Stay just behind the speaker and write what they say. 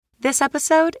This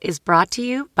episode is brought to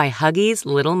you by Huggies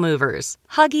Little Movers.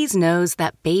 Huggies knows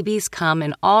that babies come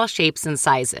in all shapes and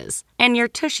sizes, and your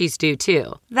tushies do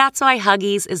too. That's why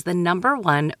Huggies is the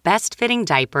 #1 best-fitting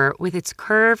diaper with its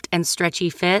curved and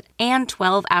stretchy fit and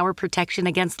 12-hour protection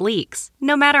against leaks.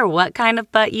 No matter what kind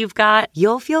of butt you've got,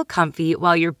 you'll feel comfy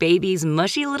while your baby's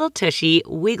mushy little tushy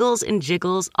wiggles and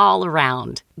jiggles all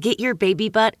around. Get your baby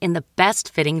butt in the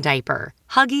best-fitting diaper.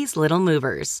 Huggies Little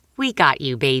Movers. We got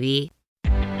you, baby.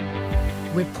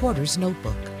 Reporter's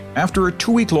Notebook. After a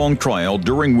 2-week-long trial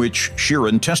during which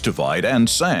Sheeran testified and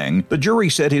sang, the jury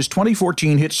said his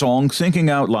 2014 hit song Thinking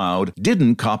Out Loud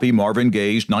didn't copy Marvin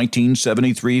Gaye's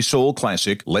 1973 soul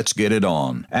classic Let's Get It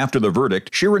On. After the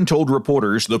verdict, Sheeran told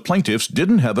reporters the plaintiffs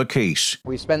didn't have a case.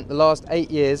 We spent the last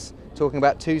 8 years talking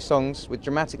about 2 songs with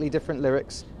dramatically different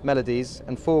lyrics, melodies,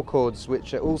 and 4 chords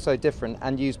which are also different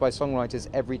and used by songwriters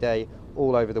every day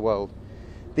all over the world.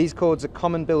 These chords are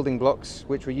common building blocks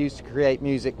which were used to create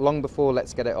music long before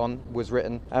Let's Get It On was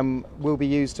written and will be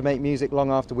used to make music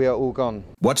long after we are all gone.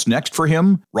 What's next for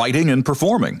him? Writing and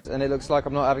performing. And it looks like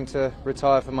I'm not having to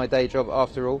retire from my day job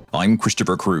after all. I'm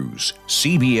Christopher Cruz,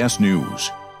 CBS News.